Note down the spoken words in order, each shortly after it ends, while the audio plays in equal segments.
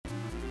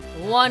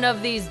One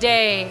of these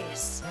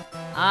days,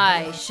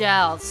 I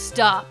shall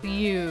stop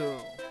you.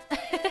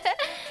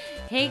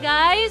 Hey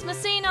guys,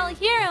 MasaeAnela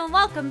here, and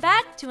welcome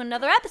back to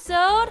another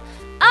episode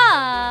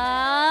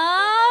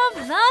of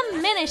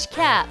the Minish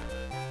Cap.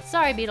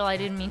 Sorry, Beetle, I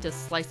didn't mean to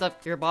slice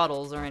up your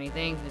bottles or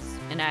anything. It's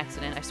an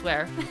accident, I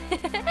swear.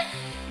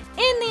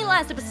 In the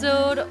last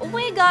episode,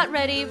 we got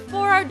ready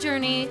for our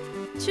journey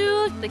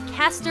to the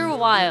Castor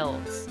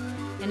Wilds.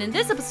 And in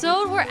this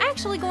episode, we're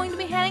actually going to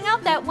be heading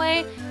out that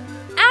way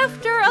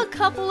after a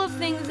couple of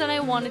things that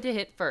I wanted to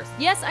hit first.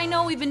 Yes, I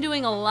know we've been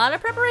doing a lot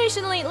of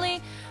preparation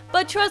lately,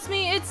 but trust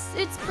me,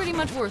 it's pretty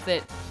much worth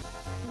it.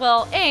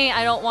 Well,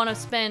 I don't want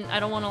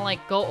to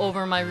like go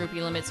over my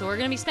rupee limit, so we're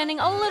gonna be spending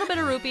a little bit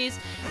of rupees.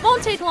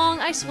 Won't take long,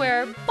 I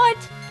swear, but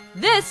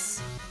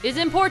this is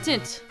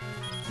important.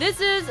 This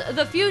is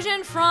the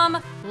fusion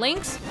from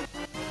Link's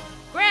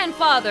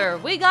grandfather.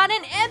 We got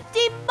an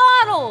empty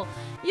bottle.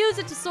 Use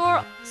it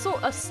to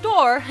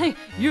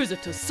use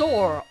it to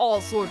store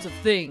all sorts of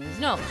things.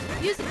 No,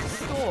 use it to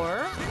store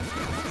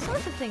all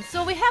sorts of things.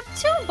 So we have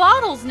 2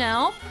 bottles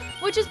now,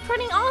 which is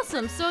pretty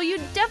awesome. So you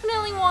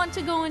definitely want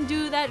to go and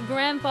do that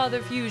grandfather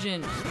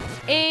fusion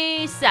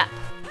ASAP.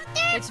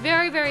 It's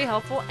very, very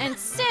helpful. And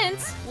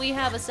since we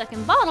have a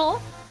second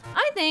bottle,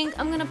 I think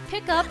I'm gonna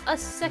pick up a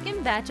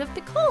second batch of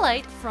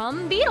Picolite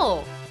from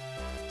Beetle.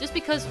 Just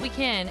because we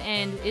can,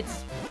 and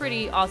it's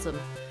pretty awesome.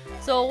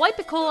 So white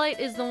Picolite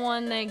is the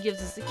one that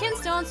gives us the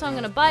kinstone, so I'm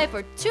gonna buy it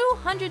for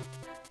 200.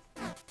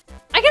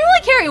 I can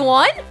only carry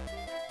 1?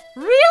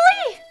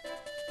 Really?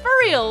 For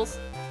reals?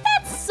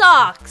 That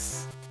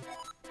sucks.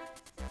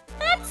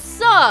 That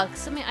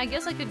sucks. I mean, I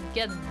guess I could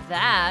get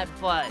that,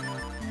 but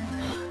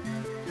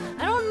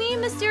I don't need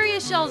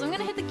mysterious shells. I'm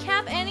gonna hit the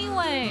cap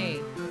anyway.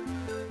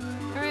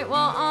 All right,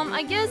 well,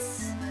 I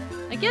guess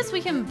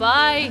we can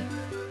buy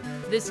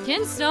this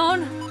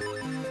kinstone.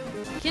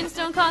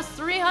 Kinstone costs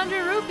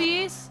 300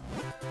 rupees.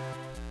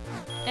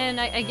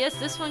 And I guess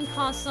this one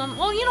costs some.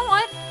 Well, you know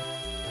what?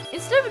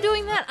 Instead of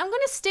doing that, I'm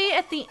gonna stay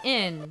at the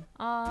inn.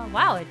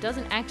 Wow, it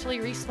doesn't actually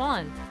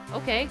respawn.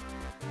 Okay,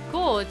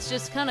 cool. It's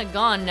just kind of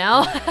gone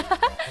now.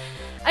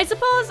 I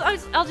suppose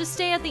I'll just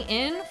stay at the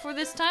inn for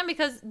this time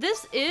because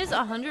this is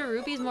 100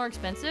 rupees more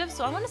expensive.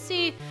 So I want to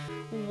see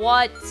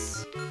what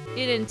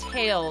it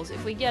entails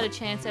if we get a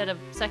chance at a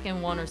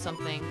second one or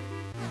something.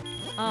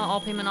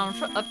 All payment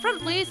up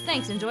front, please.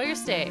 Thanks. Enjoy your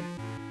stay.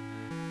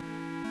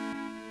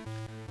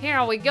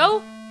 Here we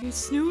go. He's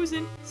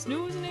snoozing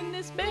in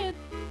this bed.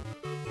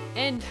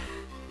 And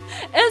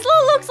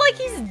Eslo looks like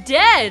he's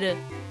dead.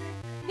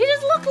 He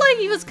just looked like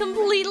he was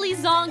completely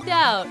zonked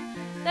out.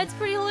 That's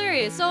pretty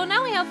hilarious. So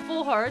now we have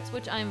full hearts,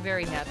 which I'm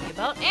very happy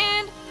about,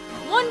 and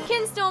 1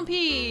 kinstone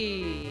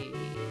piece.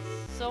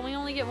 So we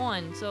only get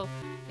 1. So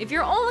if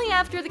you're only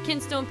after the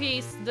kinstone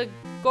piece, the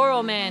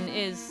Goro Man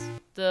is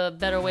the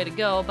better way to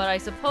go, but I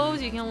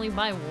suppose you can only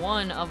buy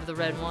 1 of the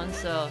red ones,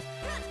 so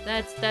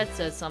that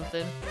says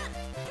something.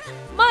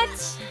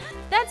 But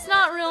that's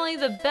not really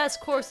the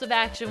best course of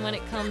action when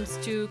it comes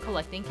to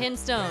collecting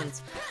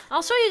kinstones.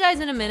 I'll show you guys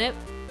in a minute,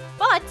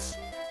 but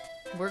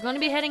we're going to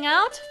be heading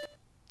out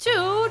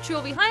to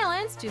Trilby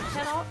Highlands to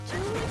head out to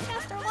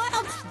Castor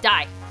Wilds.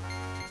 Die.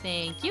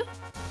 Thank you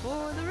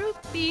for the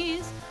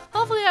rupees.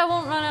 Hopefully I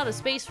won't run out of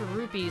space for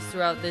rupees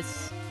throughout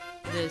this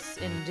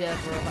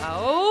endeavor of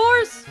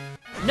ours.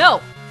 No,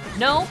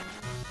 no,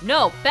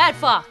 no, bad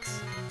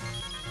fox.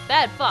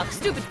 Bad fox,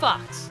 stupid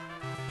fox.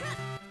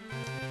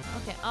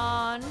 Okay,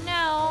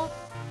 now,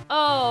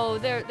 oh,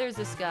 there's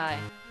this guy.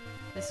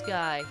 This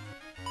guy.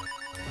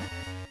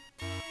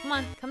 Come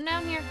on, come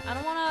down here. I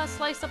don't want to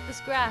slice up this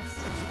grass.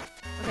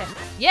 Okay,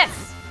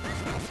 yes!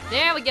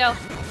 There we go.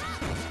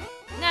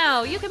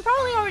 Now, you can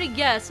probably already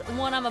guess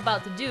what I'm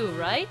about to do,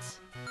 right?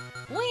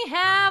 We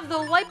have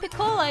the white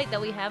Picolite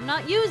that we have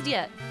not used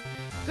yet.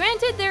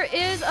 Granted, there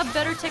is a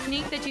better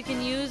technique that you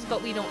can use,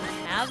 but we don't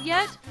have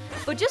yet.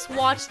 But just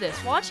watch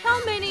this. Watch how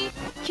many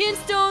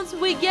kinstones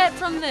we get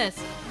from this.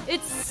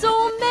 It's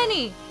so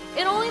many.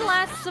 It only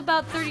lasts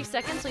about 30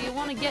 seconds, so you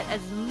want to get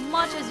as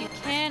much as you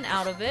can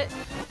out of it.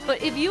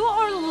 But if you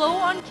are low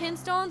on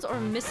kinstones or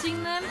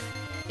missing them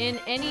in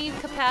any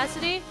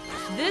capacity,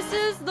 this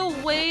is the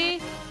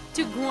way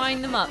to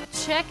grind them up.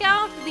 Check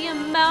out the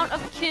amount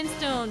of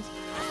kinstones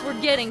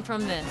we're getting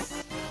from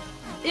this.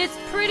 It's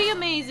pretty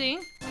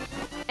amazing.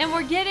 And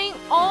we're getting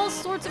all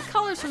sorts of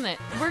colors from it.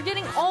 We're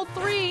getting all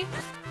 3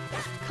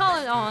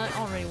 colors. Oh, it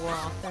already wore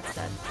off. That's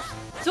sad.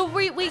 So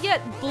we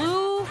get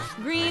blue,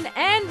 green,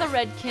 and the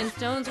red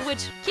kinstones,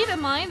 which, keep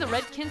in mind, the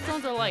red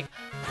kinstones are like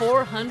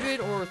 400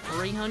 or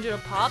 300 a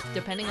pop,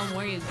 depending on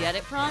where you get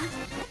it from.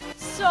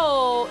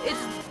 So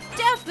it's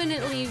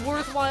definitely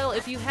worthwhile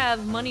if you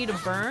have money to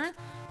burn.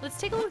 Let's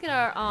take a look at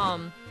our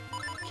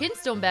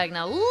kinstone bag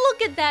now.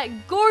 Look at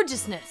that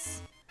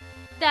gorgeousness.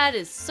 That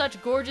is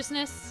such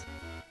gorgeousness.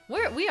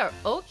 We are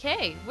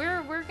okay.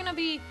 We're gonna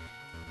be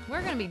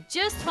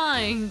just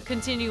fine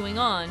continuing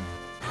on.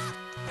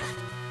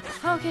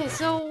 Okay,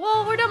 so,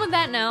 well, we're done with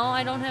that now.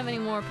 I don't have any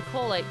more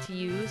Picolite to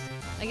use.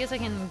 I guess I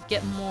can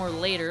get more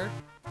later.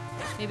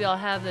 Maybe I'll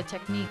have the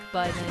technique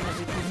by then that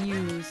we can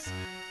use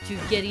to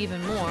get even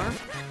more.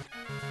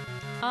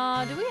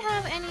 Do we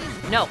have any?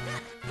 No.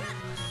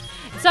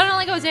 It sounded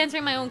like I was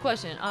answering my own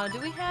question.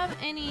 Do we have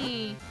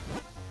any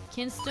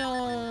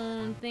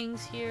kinstone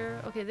things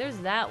here? Okay, there's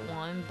that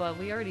one, but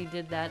we already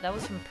did that. That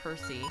was from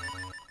Percy.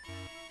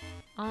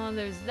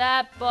 There's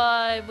that,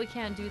 but we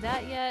can't do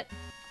that yet.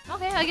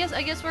 Okay, I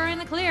guess we're in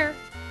the clear.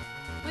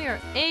 We are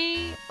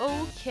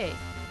A-okay.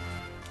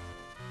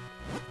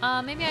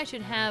 Maybe I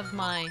should have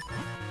my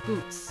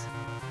boots.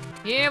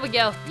 Here we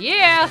go.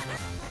 Yeah!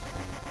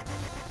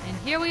 And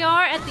here we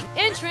are at the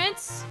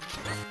entrance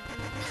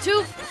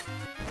to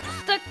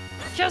the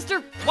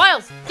Castor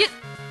Wilds. Get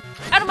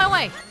out of my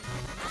way.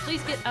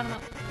 Please get out of my...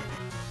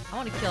 I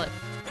want to kill it.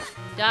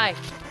 Die.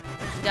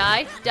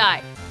 Die.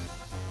 Die.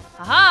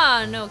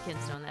 Haha, no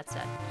kinstone. That's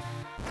sad.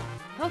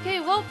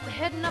 Okay, well,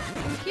 heading up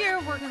through here,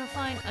 we're gonna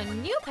find a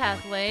new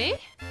pathway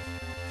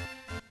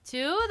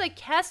to the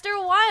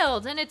Castor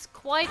Wilds, and it's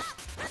quite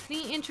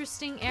the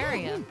interesting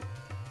area.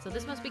 So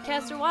this must be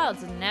Castor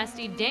Wilds, a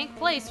nasty, dank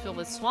place filled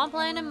with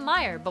swampland and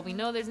mire, but we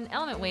know there's an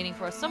element waiting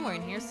for us somewhere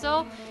in here,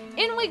 so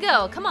in we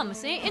go. Come on,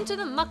 Masae, into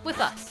the muck with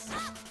us.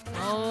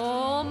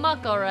 Oh,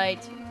 Muck,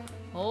 alright.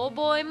 Oh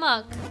boy,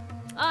 Muck.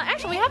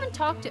 Actually, we haven't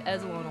talked to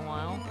Ezel in a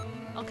while.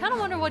 I kind of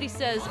wonder what he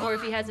says, or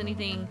if he has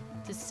anything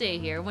to say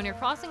here. When you're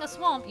crossing a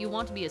swamp, you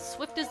want to be as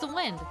swift as the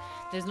wind.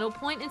 There's no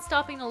point in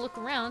stopping to look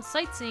around.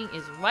 Sightseeing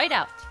is right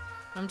out.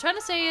 What I'm trying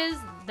to say is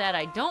that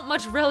I don't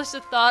much relish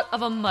the thought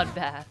of a mud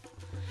bath.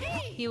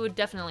 He would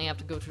definitely have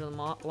to go to the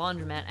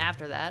laundromat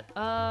after that.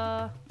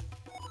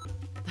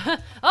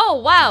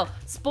 Oh, wow!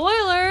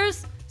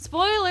 Spoilers!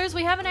 Spoilers!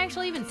 We haven't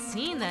actually even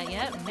seen that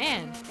yet.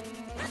 Man.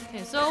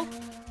 Okay, so,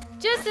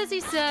 just as he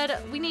said,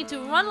 we need to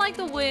run like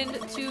the wind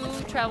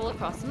to travel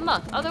across the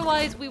muck.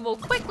 Otherwise, we will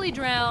quickly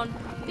drown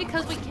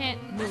because we can't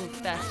move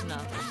fast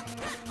enough.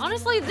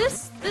 Honestly,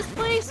 this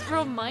place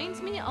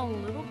reminds me a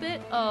little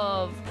bit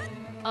of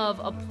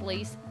a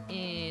place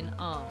in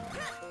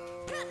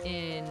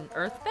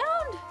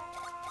Earthbound?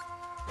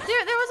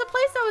 There was a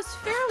place that was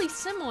fairly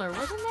similar,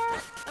 wasn't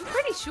there? I'm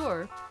pretty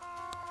sure.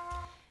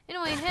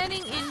 Anyway,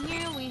 heading in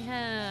here, we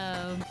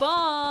have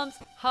bombs.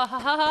 Ha ha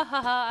ha ha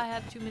ha ha. I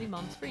have too many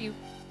bombs for you.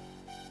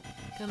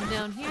 Come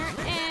down here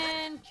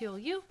and kill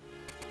you.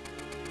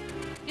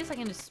 I guess I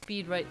can just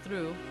speed right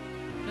through.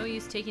 No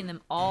use taking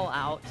them all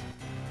out.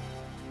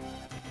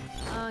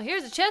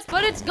 Here's a chest,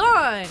 but it's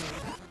gone!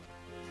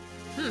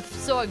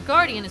 So a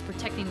guardian is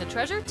protecting the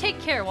treasure? Take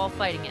care while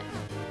fighting it.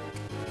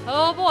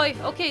 Oh boy,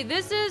 okay,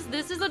 this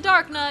is a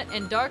dark nut,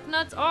 and dark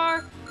nuts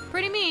are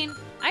pretty mean.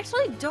 I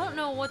actually don't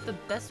know what the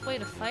best way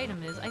to fight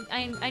him is.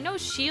 I know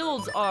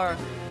shields are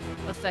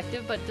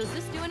effective, but does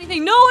this do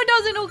anything? No, it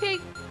doesn't, okay.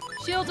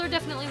 Shields are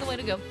definitely the way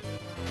to go.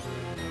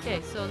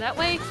 Okay, so that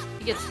way,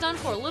 you get stunned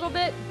for a little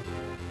bit.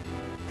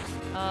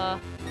 I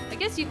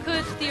guess you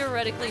could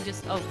theoretically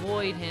just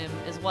avoid him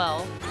as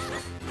well,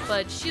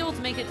 but shields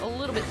make it a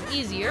little bit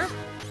easier.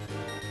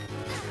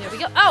 There we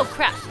go. Oh,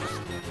 crap!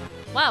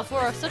 Wow,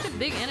 for such a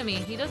big enemy,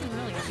 he doesn't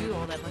really do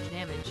all that much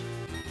damage.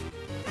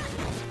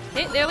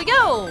 Okay, there we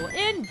go!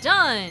 And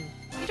done!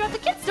 We dropped the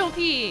kinstone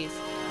piece!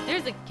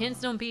 There's the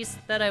kinstone piece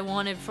that I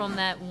wanted from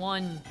that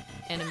one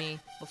enemy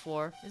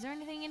before. Is there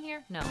anything in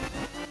here? No.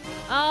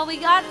 We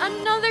got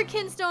another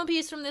kinstone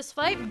piece from this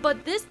fight,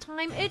 but this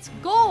time it's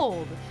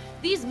gold!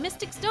 These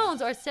mystic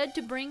stones are said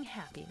to bring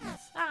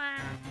happiness.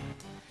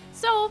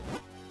 So,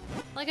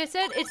 like I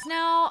said, it's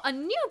now a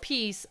new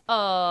piece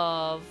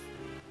of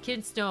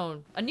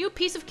kinstone. A new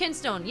piece of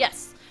kinstone,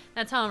 yes!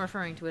 That's how I'm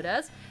referring to it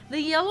as. The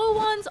yellow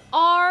ones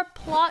are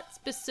plot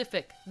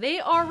specific. They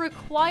are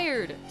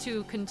required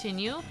to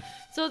continue.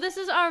 So this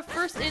is our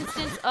first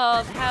instance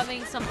of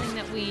having something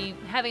that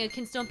having a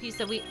kinstone piece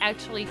that we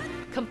actually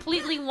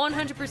completely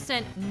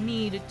 100%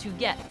 need to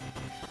get.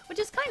 Which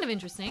is kind of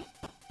interesting.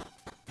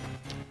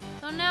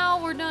 So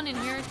now we're done in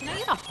here. Can I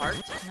get a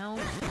heart? No.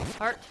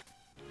 Heart.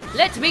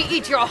 Let me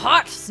eat your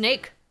heart,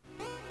 snake!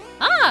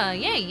 Ah,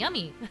 yay,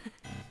 yummy.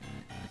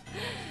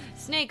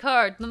 Snake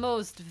heart, the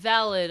most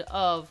valid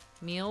of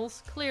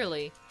meals,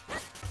 clearly.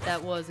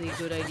 That was a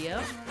good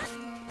idea.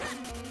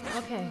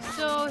 Okay,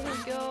 so here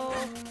we go.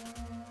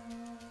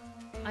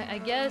 I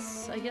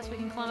guess we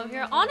can climb up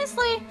here.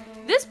 Honestly,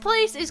 this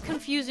place is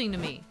confusing to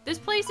me. This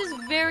place is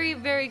very,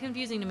 very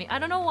confusing to me. I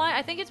don't know why.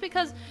 I think it's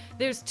because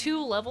there's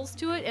 2 levels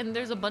to it, and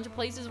there's a bunch of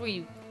places where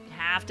you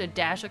have to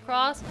dash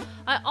across.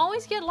 I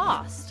always get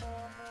lost.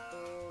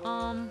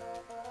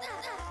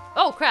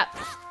 Oh, crap.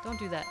 Don't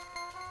do that.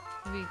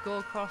 Maybe go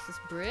across this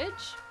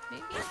bridge,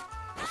 maybe?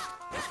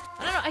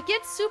 I don't know, I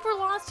get super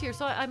lost here,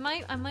 so I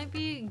might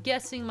be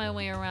guessing my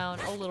way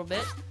around a little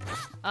bit.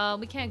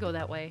 We can't go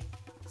that way.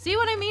 See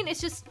what I mean?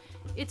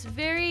 It's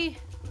very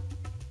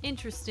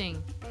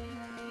interesting.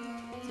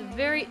 It's a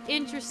very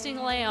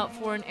interesting layout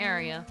for an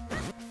area.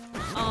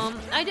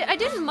 I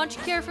didn't much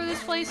care for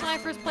this place when I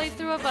first played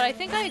through it, but I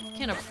think I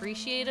can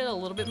appreciate it a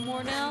little bit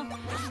more now.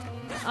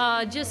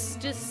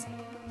 Just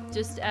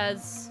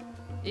as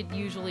it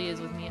usually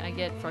is with me. I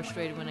get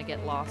frustrated when I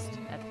get lost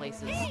at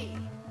places.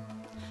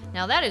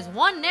 Now that is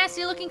one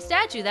nasty looking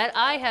statue. That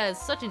eye has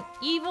such an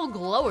evil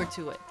glower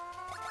to it.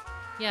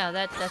 Yeah,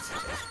 that's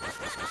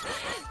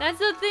that's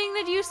the thing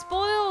that you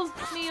spoiled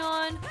me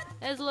on,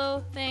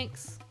 Eslo.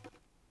 Thanks.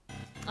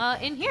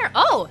 In here.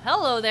 Oh,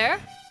 hello there.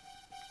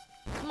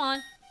 Come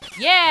on.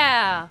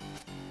 Yeah.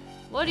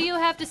 What do you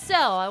have to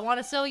sell? I want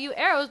to sell you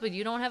arrows, but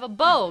you don't have a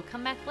bow.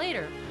 Come back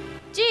later.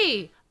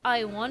 Gee,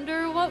 I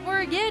wonder what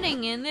we're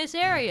getting in this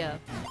area.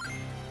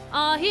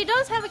 He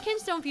does have a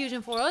Kinstone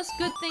fusion for us.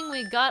 Good thing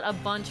we got a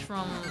bunch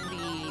from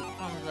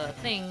the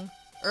thing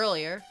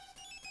earlier.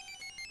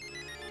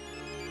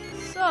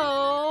 So,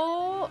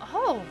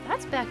 oh,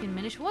 that's back in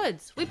Minish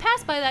Woods. We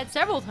passed by that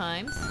several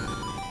times.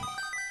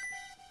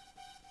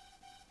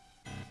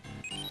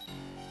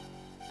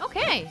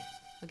 Okay,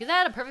 look at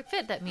that, a perfect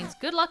fit. That means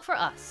good luck for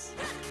us.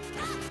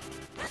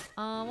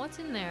 What's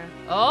in there?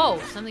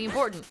 Oh, something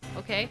important.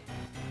 Okay.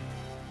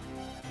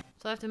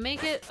 So I have to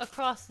make it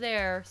across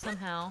there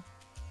somehow.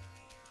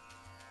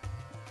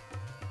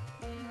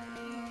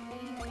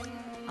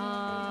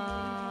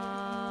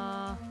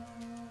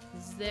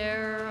 Is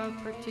there a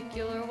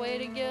particular way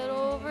to get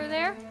over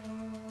there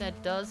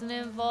that doesn't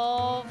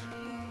involve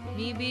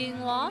me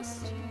being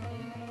lost?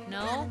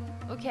 No?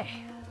 Okay.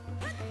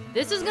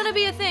 This is gonna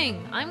be a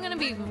thing. I'm gonna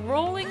be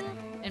rolling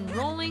and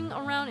rolling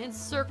around in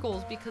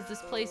circles because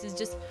this place is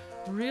just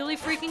really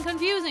freaking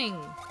confusing.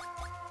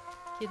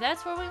 Okay,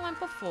 that's where we went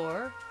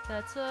before.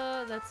 That's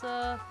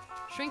a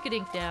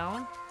shrink-a-dink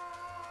down.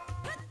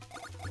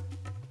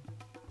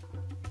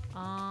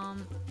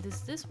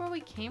 Is this where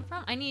we came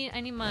from? I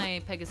need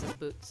my Pegasus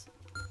boots.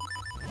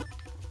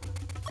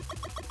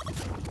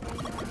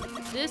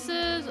 This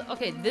is,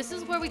 okay, this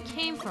is where we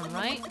came from,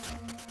 right?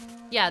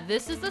 Yeah,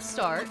 this is the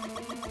start.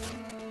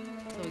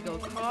 So we go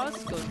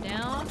across, go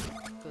down,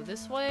 go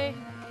this way.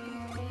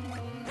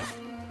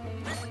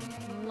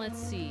 Let's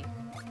see.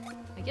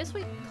 I guess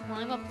we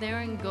climb up there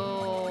and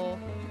go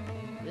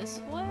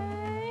this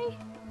way?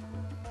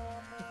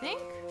 I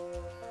think?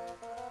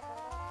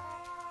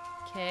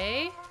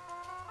 Okay.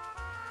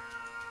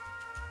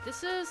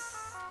 This is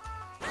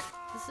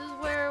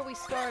where we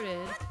started.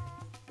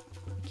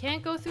 We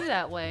can't go through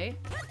that way.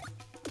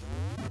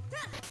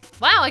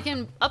 Wow, I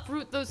can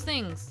uproot those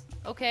things.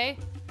 Okay,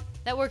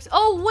 that works.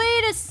 Oh,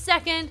 wait a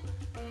second.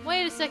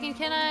 Wait a second.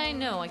 Can I?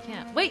 No, I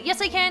can't. Wait,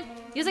 yes I can.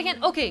 Yes I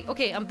can. Okay,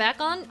 okay. I'm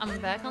back on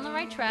the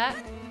right track.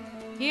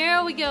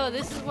 Here we go.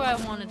 This is where I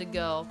wanted to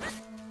go.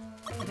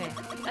 Okay,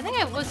 I think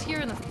I was here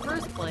in the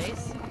first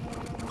place.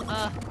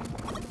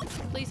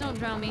 Please don't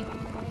drown me.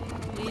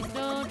 Please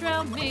don't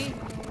drown me.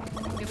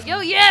 Here we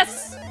go.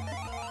 Yes!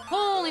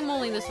 Holy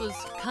moly, this was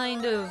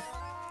kind of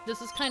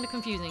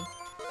confusing.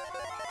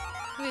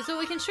 Okay, so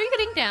we can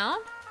shrink-a-dink down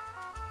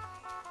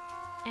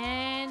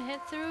and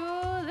head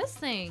through this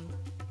thing.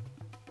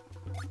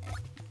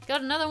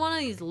 Got another one of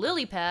these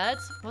lily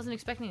pads. Wasn't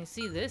expecting to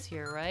see this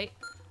here, right?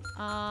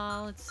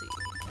 Let's see.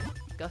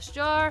 Gust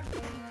jar.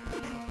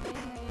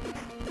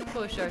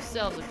 Push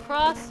ourselves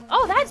across.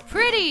 Oh, that's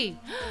pretty!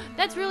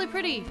 That's really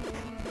pretty.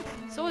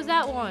 So is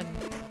that one.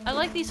 I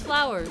like these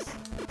flowers.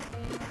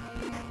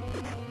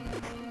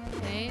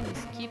 Okay,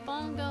 just keep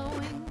on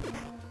going.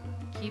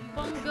 Keep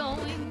on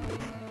going.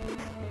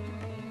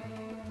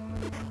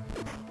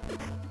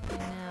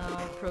 Now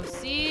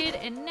proceed,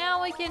 and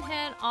now we can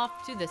head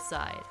off to this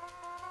side.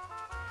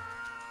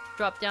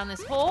 Drop down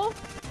this hole,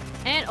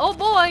 and oh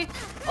boy!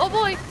 Oh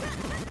boy!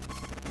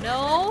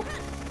 No!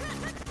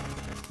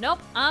 Nope,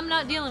 I'm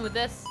not dealing with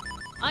this.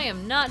 I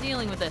am not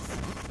dealing with this.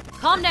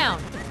 Calm down.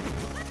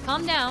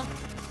 Calm down.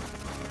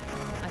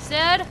 I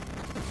said,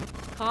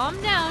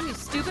 calm down, you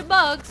stupid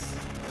bugs.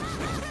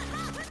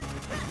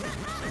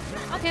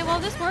 Okay, well,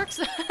 this works.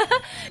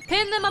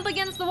 Pin them up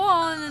against the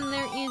wall, and then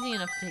they're easy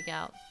enough to take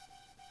out.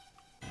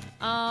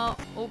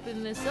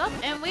 Open this up,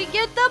 and we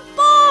get the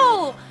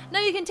bow!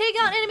 Now you can take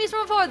out enemies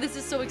from afar. This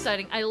is so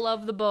exciting. I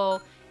love the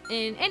bow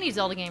in any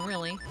Zelda game,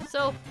 really.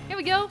 So, here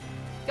we go.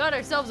 Got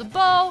ourselves a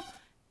bow.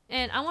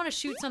 And I want to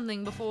shoot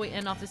something before we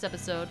end off this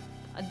episode.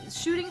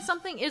 Shooting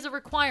something is a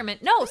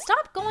requirement. No,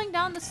 stop going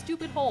down the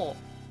stupid hole.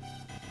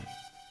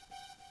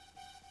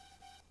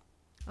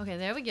 Okay,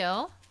 there we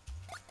go.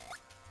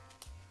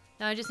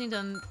 Now I just need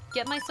to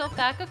get myself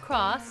back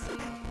across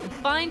and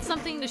find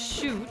something to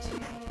shoot.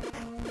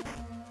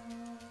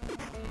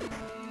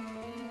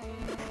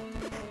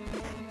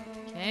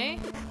 Okay.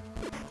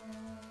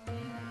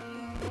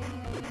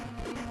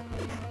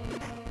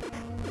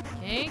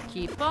 Okay,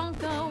 keep on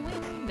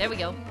going. There we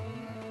go.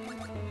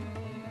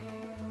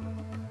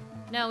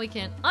 Now we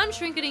can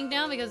unshrink-a-dink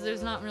down because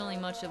there's not really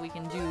much that we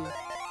can do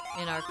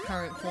in our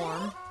current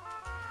form.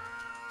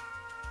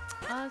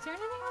 Is there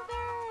anything up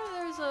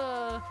there? There's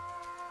a...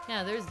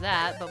 Yeah, there's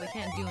that, but we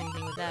can't do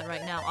anything with that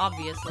right now,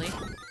 obviously.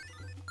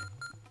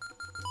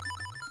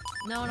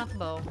 No, not the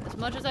bow. As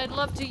much as I'd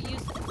love to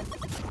use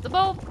the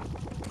bow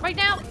right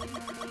now.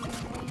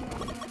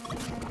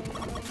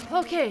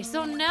 Okay,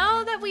 so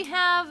now that we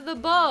have the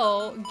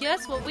bow,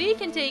 guess what we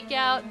can take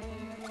out?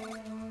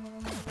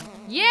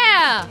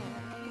 Yeah!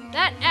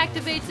 That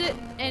activates it,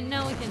 and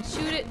now we can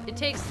shoot it. It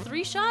takes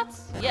 3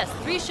 shots? Yes,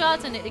 3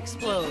 shots and it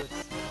explodes.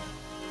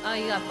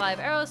 You got 5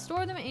 arrows.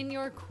 Store them in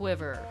your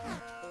quiver.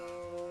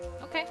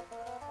 Okay.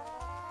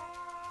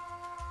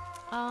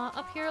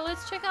 Up here,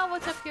 let's check out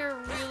what's up here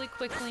really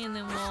quickly, and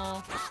then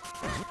we'll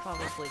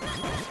probably...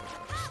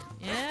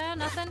 Yeah,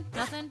 nothing,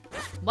 nothing.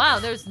 Wow,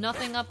 there's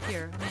nothing up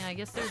here. I mean, I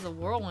guess there's a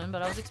whirlwind,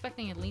 but I was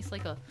expecting at least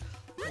like a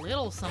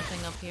little something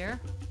up here.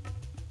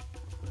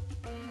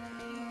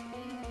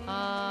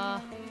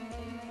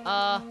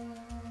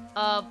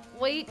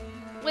 Wait.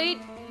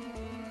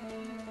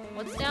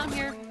 What's down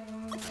here?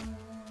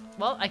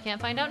 Well, I can't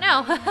find out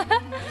now.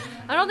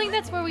 I don't think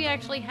that's where we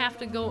actually have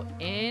to go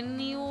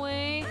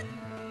anyway.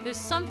 There's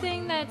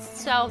something that's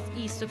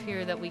southeast of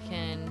here that we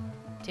can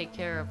take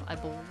care of, I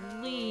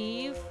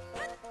believe.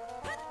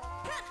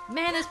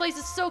 Man, this place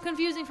is so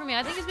confusing for me.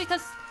 I think it's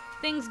because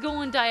things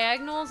go in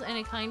diagonals and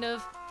it kind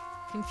of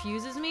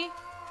confuses me.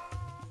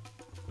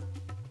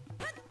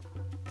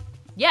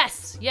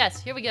 Yes,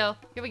 here we go.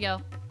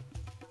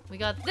 We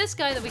got this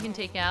guy that we can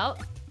take out.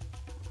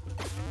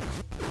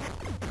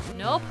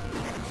 Nope.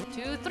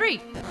 2,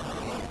 3.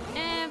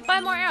 And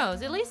 5 more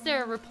arrows. At least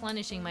they're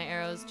replenishing my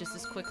arrows just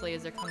as quickly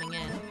as they're coming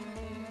in.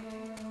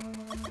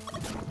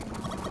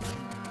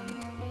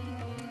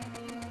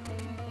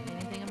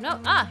 Anything of note?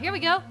 Ah, here we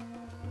go.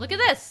 Look at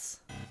this.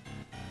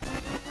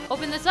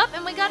 Open this up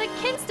and we got a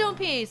kinstone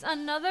piece.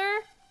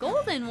 Another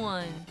golden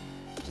one,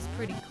 which is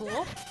pretty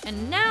cool.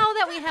 And now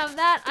that we have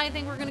that, I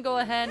think we're gonna go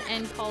ahead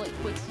and call it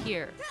quits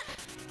here.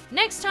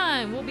 Next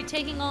time, we'll be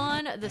taking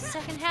on the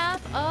second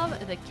half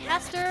of the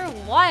Castor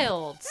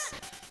Wilds.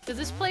 Because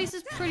this place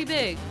is pretty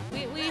big.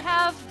 We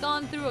have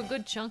gone through a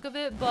good chunk of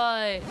it,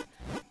 but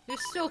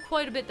there's still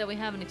quite a bit that we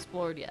haven't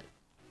explored yet.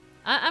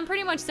 I'm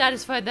pretty much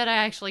satisfied that I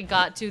actually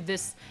got to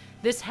this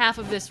half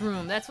of this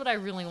room. That's what I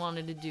really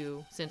wanted to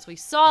do since we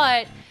saw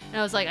it. And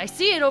I was like, I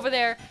see it over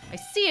there. I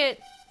see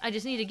it. I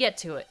just need to get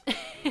to it.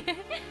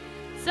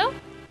 So,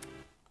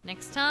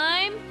 next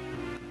time,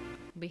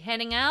 we'll be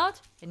heading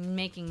out and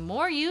making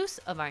more use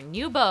of our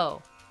new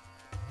bow.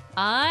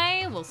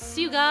 I will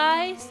see you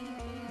guys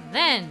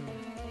then.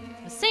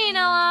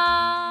 MasaeAnela!